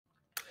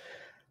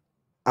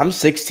I'm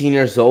 16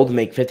 years old,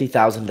 make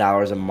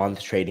 $50,000 a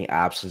month trading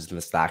options in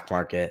the stock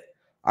market.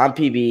 I'm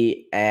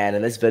PB, and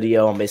in this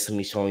video, I'm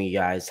basically showing you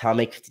guys how I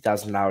make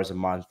 $50,000 a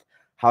month,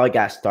 how I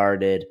got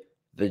started,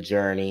 the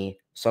journey,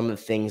 some of the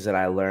things that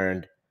I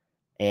learned,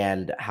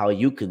 and how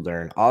you could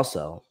learn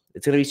also.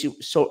 It's gonna be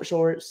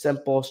short,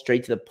 simple,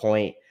 straight to the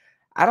point.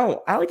 I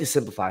like to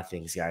simplify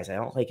things, guys. I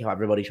don't like how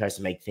everybody tries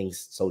to make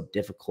things so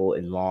difficult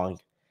and long.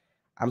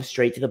 I'm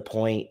straight to the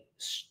point,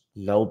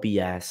 no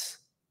BS,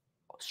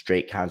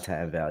 straight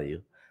content and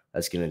value.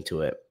 Let's get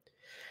into it.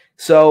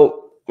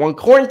 So when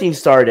quarantine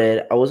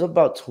started, I was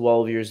about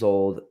 12 years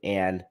old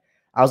and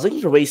I was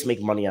looking for ways to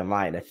make money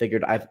online. I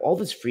figured I have all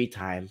this free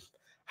time.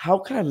 How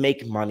can I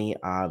make money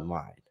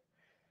online?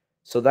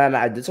 So then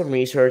I did some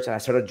research and I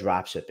started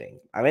drop shipping.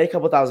 I made a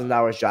couple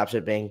 $1,000s drop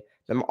shipping.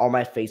 Then all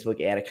my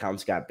Facebook ad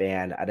accounts got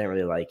banned. I didn't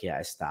really like it.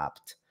 I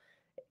stopped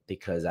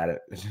because I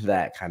didn't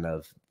that kind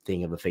of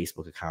thing of the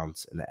Facebook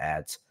accounts and the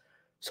ads.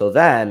 So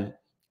then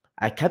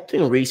I kept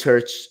doing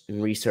research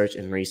and research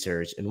and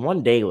research. And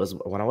one day was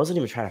when I wasn't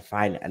even trying to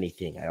find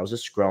anything. I was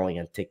just scrolling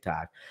on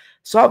TikTok.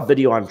 Saw a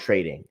video on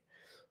trading.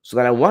 So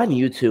then I went on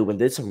YouTube and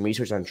did some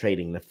research on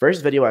trading. The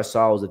first video I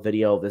saw was a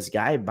video of this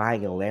guy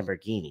buying a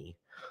Lamborghini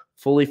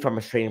fully from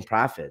his trading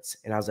profits.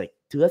 And I was like,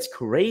 dude, that's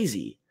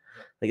crazy.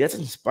 Like, that's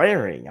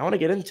inspiring. I want to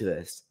get into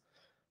this.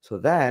 So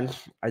then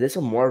I did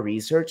some more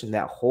research, and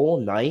that whole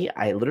night,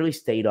 I literally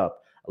stayed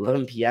up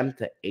 11 p.m.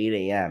 to 8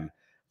 a.m.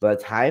 By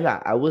the time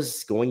I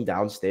was going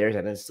downstairs,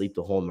 I didn't sleep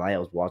the whole night. I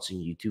was watching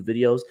YouTube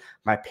videos.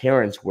 My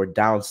parents were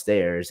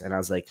downstairs, and I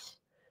was like,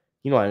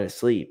 I didn't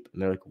sleep.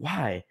 And they're like,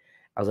 why?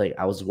 I was like,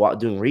 I was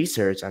doing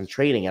research on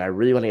trading, and I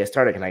really want to get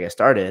started. Can I get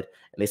started?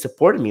 And they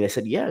supported me. They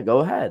said, yeah, go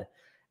ahead.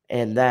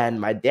 And then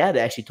my dad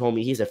actually told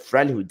me he's a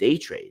friend who day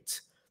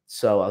trades.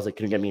 So I was like,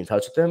 can you get me in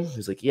touch with him?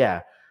 He's like,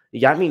 yeah. He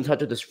got me in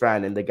touch with this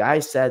friend. And the guy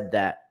said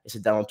that I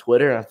sit down on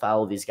Twitter and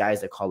follow these guys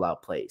that call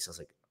out plays. I was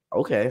like,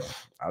 okay,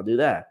 I'll do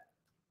that.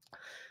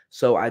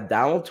 So I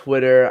download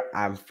Twitter.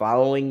 I'm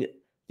following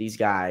these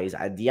guys.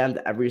 I DM'd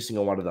every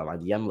single one of them. I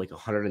DM'd like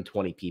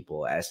 120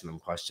 people asking them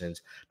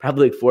questions.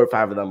 Probably like 4 or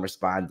 5 of them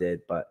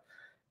responded, but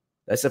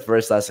that's the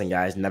first lesson,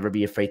 guys. Never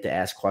be afraid to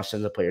ask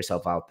questions and put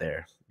yourself out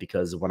there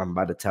because what I'm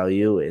about to tell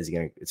you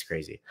it's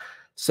crazy.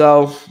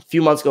 So a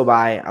few months go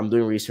by. I'm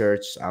doing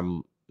research.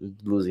 I'm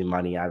losing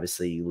money.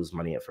 Obviously, you lose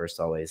money at first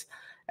always.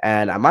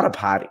 And I'm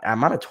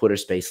on a Twitter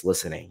space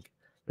listening.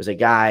 There's a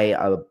guy,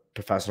 a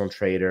professional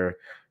trader,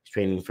 he's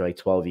training for like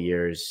 12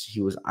 years.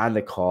 He was on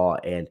the call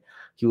and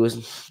he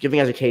was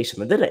giving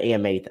education. I did an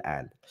AMA at the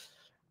end.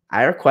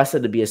 I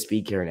requested to be a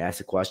speaker and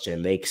ask a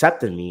question. They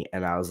accepted me,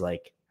 and I was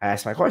like, I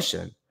asked my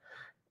question.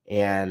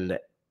 And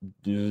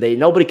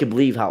nobody could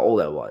believe how old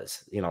I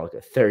was, like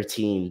a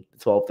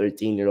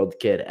 13-year-old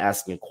kid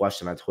asking a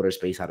question on Twitter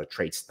Space how to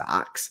trade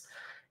stocks.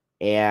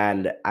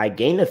 And I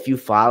gained a few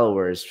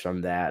followers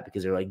from that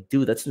because they're like,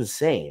 dude, that's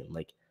insane.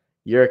 Like,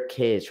 you're a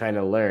kid trying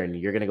to learn,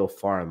 you're gonna go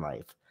far in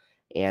life.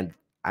 And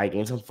I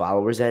gained some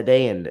followers that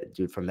day, and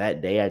dude, from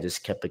that day I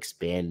just kept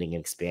expanding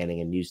and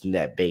expanding and using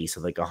that base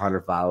of like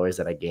 100 followers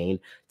that I gained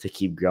to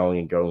keep growing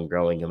and growing and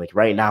growing. And like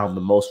right now I'm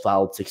the most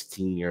followed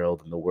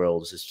 16-year-old in the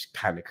world. It's just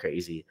kind of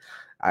crazy.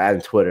 I on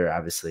Twitter,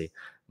 obviously.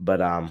 But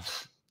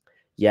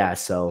yeah,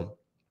 so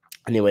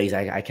anyways,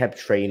 I kept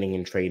training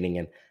and training,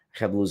 and I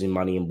kept losing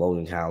money and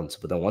blowing accounts.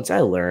 But then once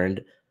I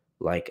learned,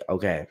 like,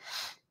 okay,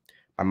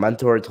 my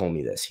mentor told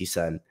me this. He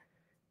said,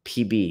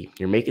 PB,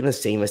 you're making the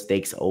same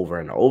mistakes over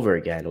and over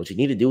again. What you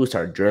need to do is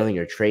start journaling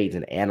your trades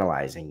and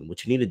analyzing.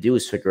 What you need to do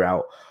is figure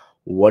out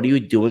what are you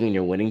doing in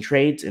your winning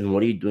trades and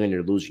what are you doing in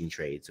your losing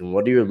trades, and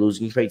what do your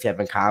losing trades have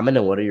in common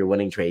and what are your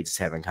winning trades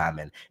have in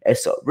common.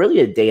 It's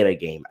really a data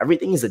game.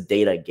 Everything is a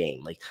data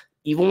game. Like,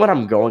 even when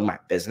I'm growing my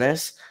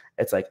business,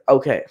 it's like,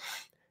 okay,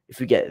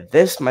 if we get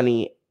this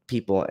many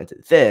people into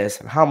this,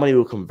 how many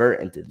will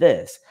convert into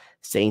this?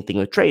 Same thing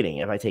with trading.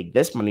 If I take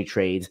this many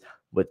trades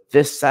with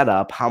this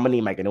setup, how many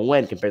am I going to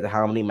win compared to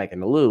how many am I going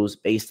to lose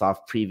based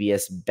off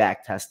previous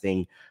back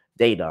testing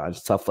data and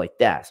stuff like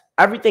that?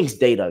 Everything's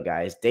data,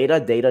 guys. Data,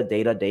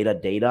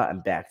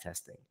 and back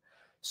testing.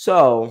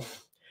 So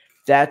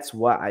that's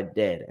what I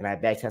did. And I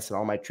back tested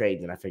all my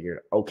trades and I figured,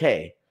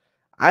 okay,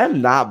 I am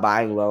not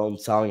buying low and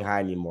selling high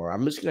anymore.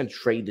 I'm just going to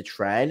trade the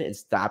trend and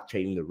stop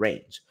trading the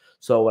range.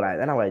 So what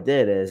I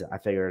did is I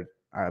figured,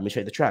 all right, let me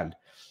trade the trend.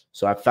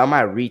 So I found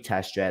my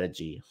retest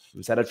strategy.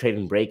 Instead of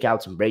trading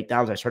breakouts and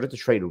breakdowns, I started to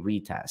trade a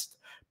retest,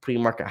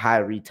 pre-market high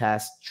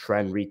retest,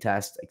 trend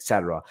retest,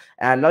 etc.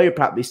 And I know you're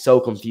probably so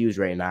confused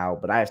right now,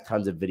 but I have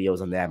tons of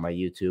videos on that on my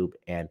YouTube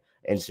and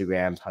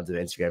Instagram, tons of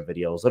Instagram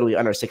videos. Literally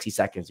under 60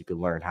 seconds, you can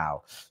learn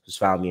how. Just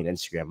follow me on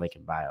Instagram, link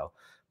in bio.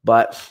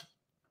 But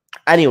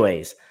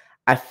anyways,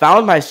 I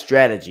found my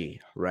strategy,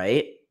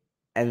 right?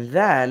 And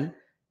then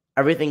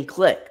everything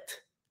clicked.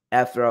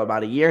 After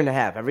about a year and a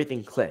half,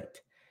 everything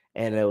clicked.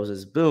 And it was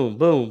just boom,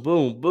 boom,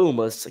 boom, boom.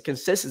 A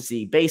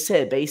consistency, base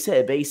hit, base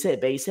hit, base hit,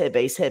 base hit,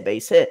 base hit,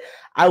 base hit.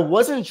 I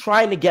wasn't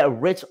trying to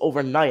get rich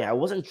overnight. I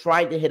wasn't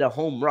trying to hit a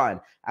home run.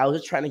 I was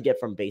just trying to get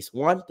from base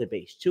 1 to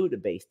base 2 to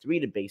base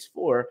 3 to base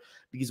 4.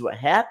 Because what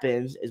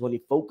happens is when you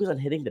focus on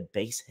hitting the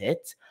base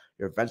hit,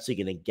 you're eventually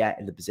going to get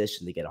in the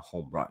position to get a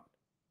home run.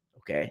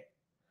 Okay?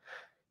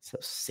 So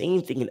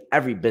same thing in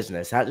every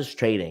business, not just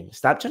trading.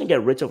 Stop trying to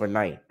get rich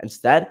overnight.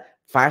 Instead,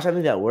 find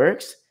something that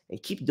works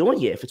and keep doing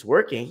it. If it's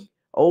working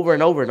over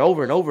and over and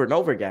over and over and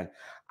over again.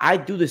 I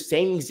do the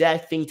same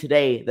exact thing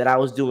today that I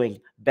was doing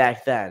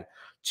back then,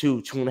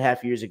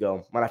 2.5 years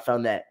ago when I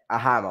found that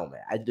aha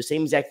moment. I do the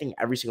same exact thing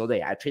every single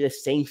day. I trade the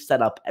same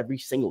setup every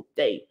single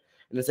day.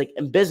 And it's like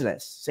in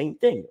business, same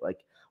thing. Like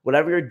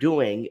whatever you're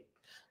doing,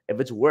 if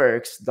it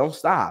works, don't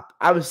stop.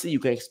 Obviously, you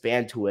can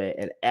expand to it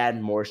and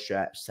add more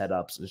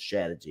setups and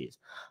strategies.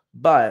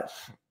 But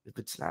if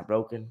it's not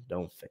broken,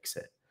 don't fix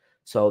it.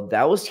 So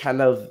that was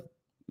kind of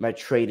my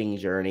trading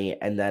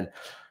journey. And then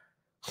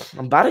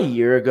about a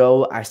year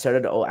ago, I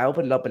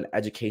opened up an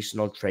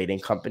educational trading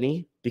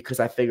company because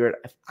I figured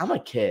if I'm a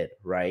kid,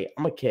 right?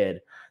 I'm a kid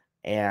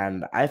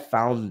and I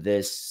found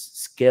this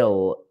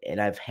skill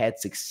and I've had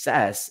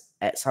success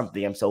at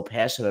something I'm so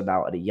passionate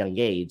about at a young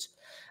age.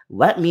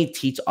 Let me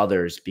teach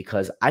others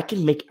because I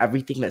can make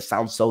everything that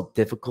sounds so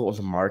difficult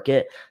in the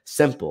market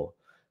simple.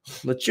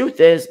 The truth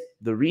is,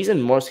 the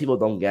reason most people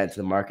don't get into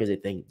the market is they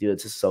think, dude,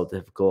 this is so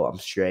difficult. I'm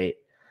straight.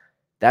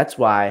 That's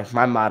why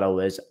my motto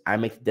is I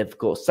make the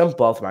difficult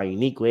simple through my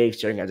unique way of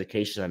sharing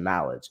education and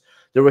knowledge.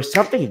 There was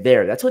something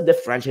there. That's what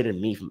differentiated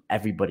me from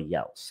everybody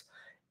else.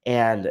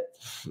 And,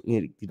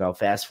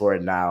 fast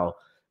forward now,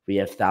 we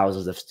have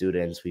thousands of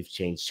students. We've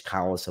changed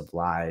countless of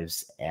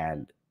lives.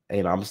 And,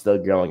 I'm still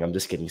growing. I'm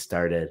just getting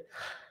started.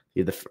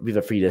 We have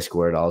a free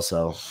Discord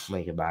also,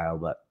 link in bio.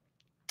 But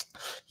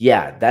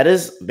yeah, that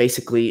is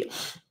basically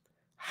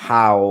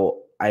how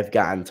I've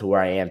gotten to where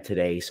I am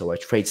today. So I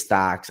trade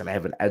stocks and I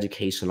have an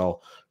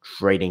educational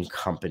trading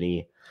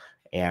company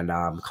and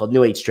called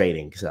New Age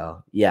Trading.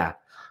 So yeah,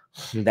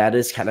 that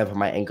is kind of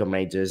my income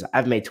ranges.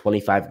 I've made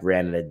 25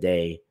 grand in a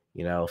day.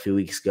 A few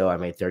weeks ago, I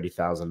made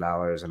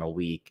 $30,000 in a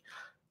week.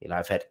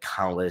 I've had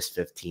countless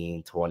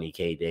 15,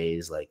 20K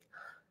days. Like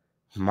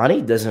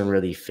money doesn't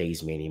really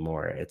phase me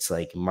anymore. It's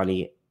like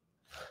money.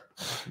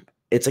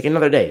 It's like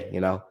another day,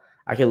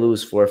 I can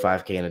lose 4 or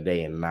 5K in a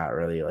day and not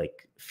really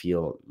like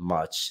feel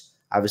much.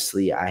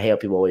 Obviously, I hate how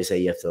people always say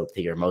you have to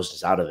take your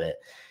emotions out of it.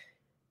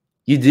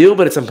 You do,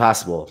 but it's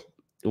impossible.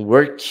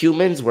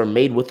 Humans were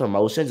made with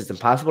emotions. It's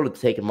impossible to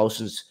take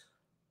emotions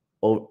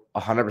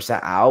 100%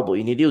 out. What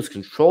you need to do is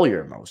control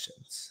your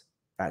emotions.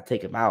 Not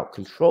take them out,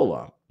 control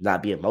them.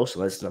 Not be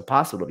emotionless. It's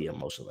impossible to be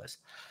emotionless.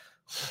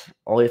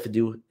 All you have to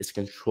do is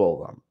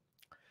control them.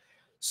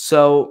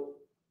 So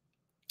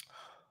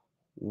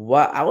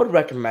what I would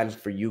recommend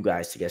for you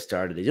guys to get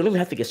started is you don't even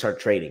have to get started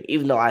trading,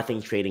 even though I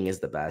think trading is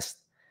the best.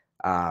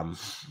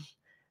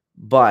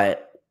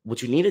 But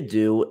what you need to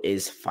do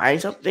is find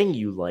something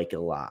you like a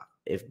lot.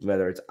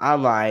 Whether it's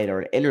online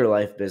or an inner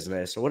life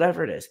business or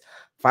whatever it is,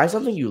 find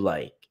something you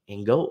like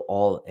and go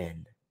all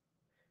in.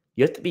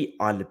 You have to be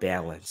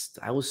unbalanced.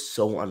 I was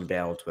so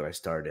unbalanced when I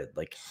started.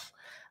 Like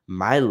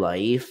my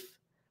life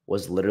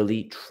was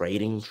literally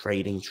trading.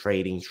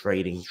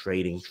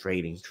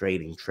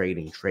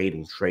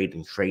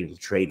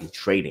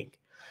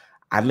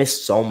 I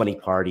missed so many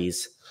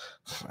parties.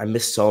 I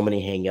missed so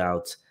many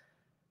hangouts.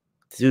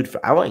 Dude,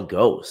 I went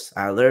ghost.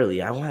 I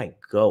went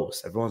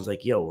ghost. Everyone's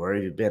like, yo, where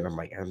have you been? I'm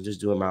like, I'm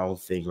just doing my own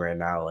thing right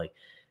now. Like,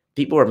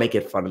 people were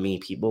making fun of me.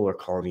 People were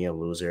calling me a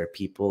loser.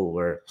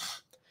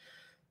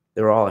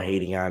 They were all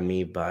hating on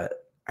me. But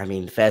I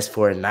mean, fast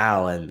forward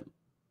now and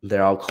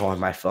they're all calling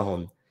my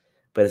phone.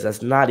 But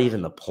that's not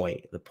even the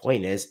point. The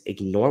point is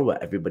ignore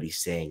what everybody's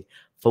saying.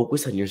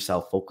 Focus on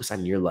yourself. Focus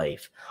on your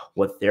life.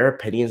 What their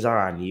opinions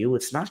are on you,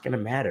 it's not going to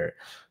matter.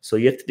 So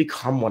you have to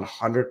become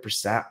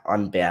 100%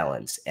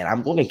 unbalanced. And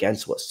I'm going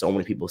against what so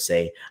many people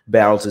say.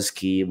 Balance is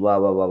key, blah,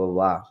 blah, blah, blah,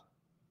 blah.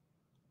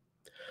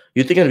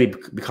 You think you're going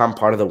to become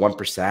part of the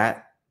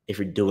 1% if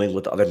you're doing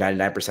what the other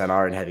 99%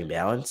 are and having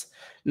balance?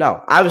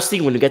 No.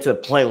 Obviously, when you get to the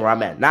point where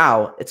I'm at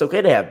now, it's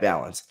okay to have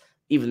balance,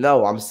 even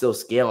though I'm still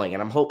scaling.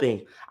 And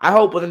I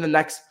hope within the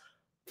next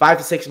 5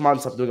 to 6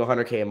 months, I'm doing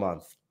 100K a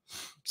month.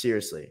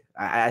 Seriously.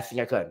 I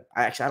think I could.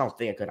 I don't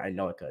think I could. I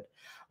know I could.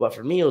 But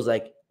for me, it was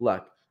like,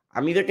 look,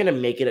 I'm either going to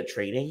make it at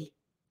trading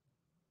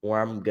or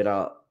I'm going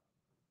to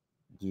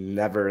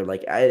never,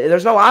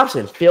 there's no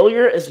option.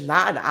 Failure is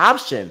not an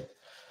option.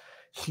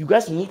 You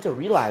guys need to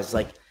realize,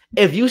 like,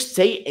 if you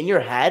say in your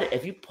head,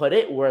 if you put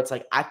it where it's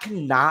like, I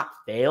cannot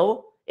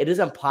fail, it is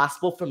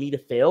impossible for me to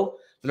fail,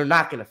 then they're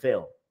not going to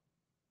fail.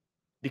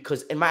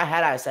 Because in my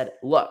head, I said,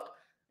 look,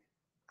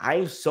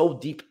 I'm so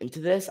deep into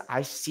this.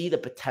 I see the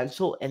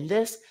potential in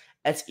this.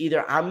 It's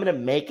either I'm going to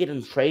make it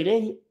in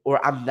trading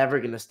or I'm never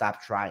going to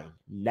stop trying.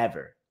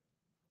 Never.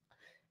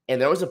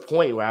 And there was a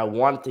point where I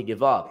wanted to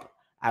give up.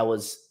 I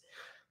was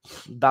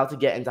about to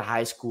get into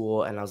high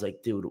school and I was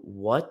like, dude,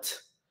 what?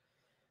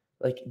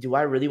 like, do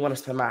I really want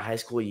to spend my high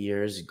school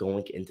years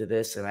going into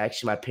this? And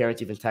actually, my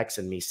parents even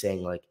texted me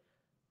saying, like,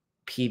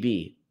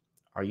 PB,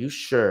 are you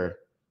sure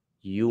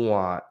you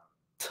want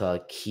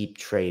to keep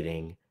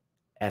trading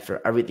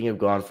after everything you've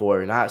gone for?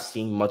 You're not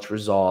seeing much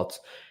results.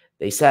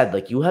 They said,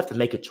 like, you have to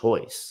make a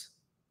choice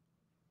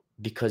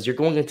because you're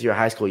going into your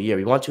high school year.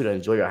 We want you to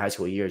enjoy your high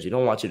school years. We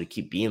don't want you to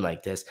keep being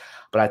like this.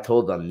 But I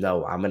told them,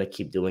 no, I'm going to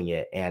keep doing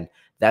it. And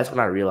that's when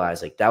I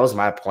realized, like, that was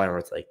my point where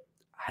it's like,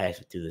 I have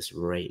to do this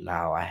right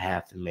now. I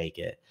have to make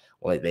it.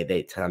 Well,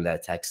 they send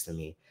that text to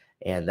me.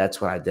 And that's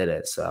when I did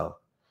it. So,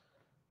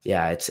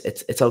 yeah,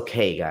 it's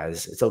okay,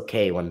 guys. It's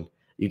okay when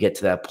you get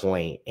to that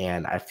point.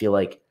 And I feel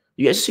like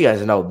you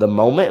guys know the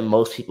moment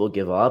most people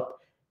give up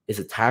is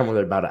a time where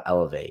they're about to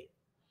elevate.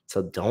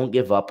 So don't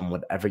give up on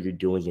whatever you're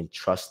doing and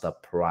trust the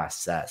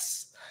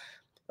process.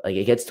 Like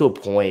it gets to a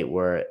point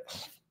where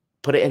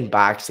put it in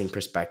boxing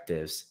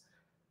perspectives.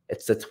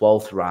 It's the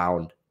 12th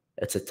round.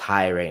 It's a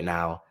tie right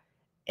now.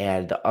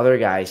 And the other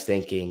guy's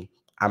thinking,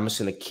 I'm just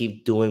gonna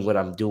keep doing what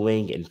I'm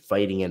doing and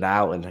fighting it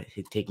out and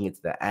taking it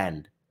to the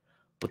end.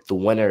 But the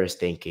winner is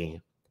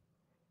thinking,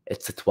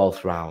 it's the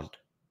 12th round.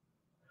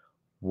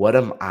 What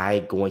am I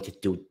going to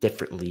do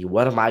differently?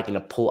 What am I going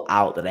to pull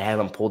out that I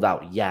haven't pulled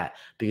out yet?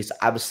 Because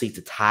obviously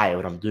to tie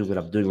what I'm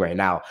doing right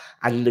now,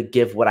 I need to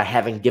give what I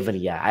haven't given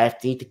yet. I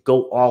need to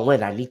go all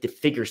in. I need to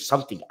figure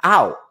something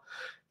out.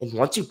 And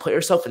once you put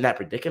yourself in that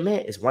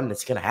predicament, is one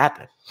that's going to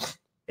happen.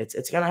 It's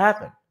going to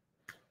happen.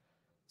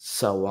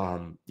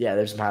 So yeah,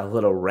 there's my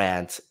little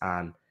rant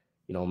on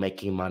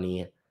making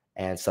money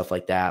and stuff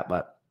like that.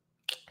 But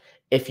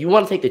if you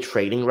want to take the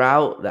trading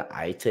route that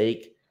I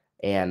take,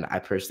 and I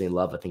personally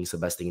love, I think it's the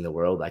best thing in the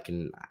world.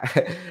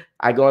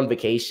 I go on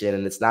vacation,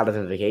 and it's not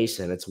even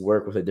vacation; it's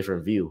work with a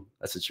different view.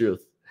 That's the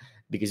truth,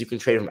 because you can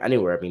trade from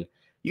anywhere. I mean,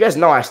 you guys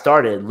know I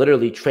started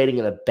literally trading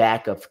in the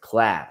back of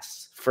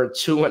class for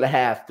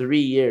 2.5, 3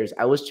 years.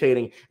 I was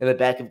trading in the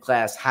back of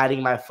class,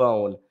 hiding my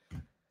phone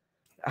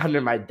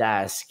under my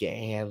desk,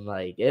 and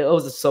like it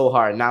was so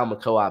hard. Now I'm a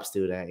co-op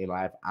student.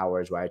 I have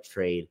hours where I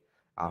trade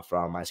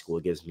from my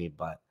school gives me,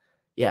 but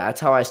yeah,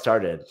 that's how I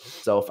started.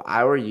 So if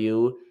I were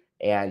you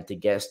and to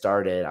get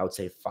started, I would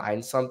say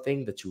find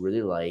something that you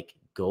really like,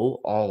 go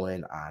all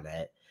in on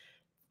it,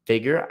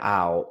 figure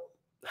out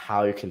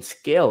how you can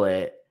scale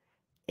it,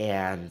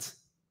 and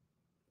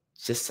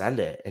just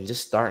send it and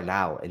just start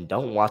now. And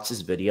don't watch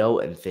this video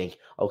and think,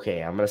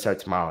 okay, I'm going to start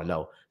tomorrow.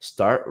 No,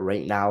 start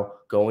right now.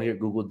 Go in your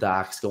Google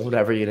Docs, go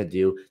whatever you're going to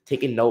do,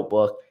 take a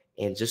notebook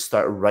and just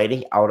start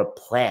writing out a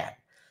plan.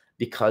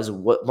 Because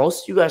what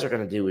most of you guys are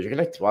going to do is you're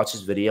going to watch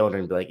this video and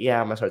you're going to be like, yeah,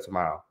 I'm going to start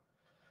tomorrow.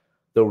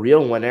 The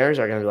real winners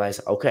are going to realize,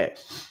 okay,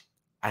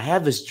 I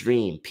have this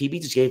dream.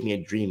 PB just gave me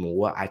a dream of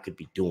what I could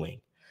be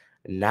doing.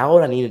 And now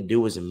what I need to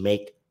do is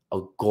make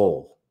a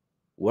goal.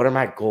 What are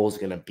my goals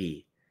going to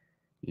be?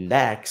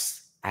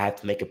 Next, I have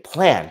to make a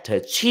plan to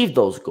achieve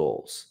those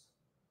goals.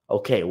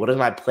 Okay, what is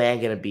my plan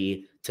going to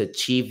be to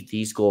achieve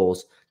these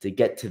goals to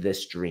get to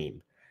this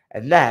dream?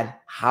 And then,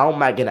 how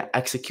am I going to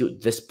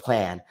execute this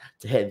plan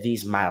to hit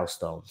these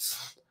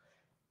milestones?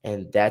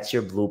 And that's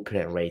your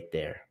blueprint right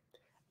there.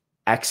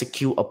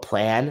 Execute a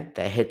plan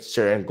that hits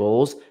certain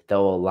goals that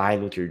will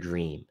align with your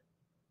dream.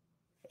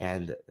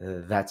 And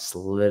that's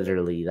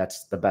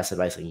the best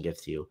advice I can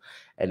give to you.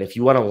 And if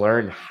you want to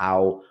learn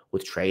how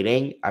with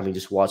trading, I mean,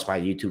 just watch my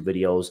YouTube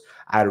videos.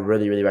 I'd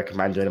really, really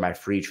recommend joining my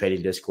free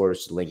trading Discord, which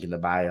is the link in the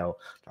bio.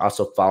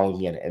 Also follow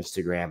me on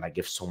Instagram. I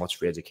give so much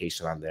free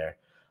education on there.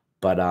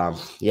 But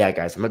yeah,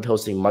 guys, I'm going to be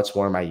posting much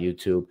more on my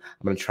YouTube.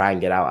 I'm going to try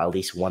and get out at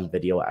least one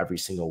video every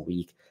single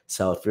week.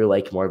 So if you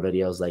like more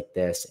videos like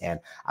this, and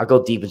I'll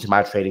go deep into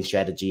my trading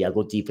strategy, I'll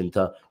go deep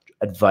into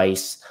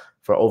advice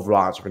for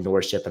overall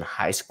entrepreneurship in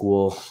high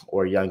school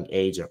or young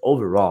age or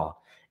overall,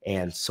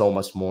 and so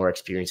much more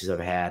experiences I've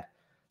had.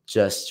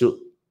 Just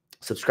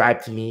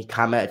subscribe to me,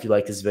 comment if you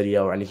like this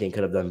video or anything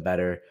could have done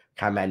better.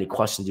 Comment any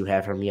questions you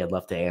have for me. I'd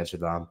love to answer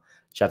them.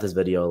 Drop this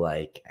video a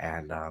like,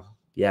 and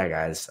yeah,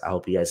 guys, I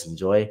hope you guys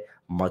enjoy.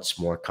 Much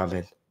more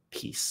coming.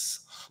 Peace.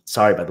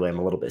 Sorry, by the way, I'm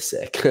a little bit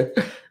sick.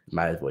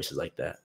 My voice is like that.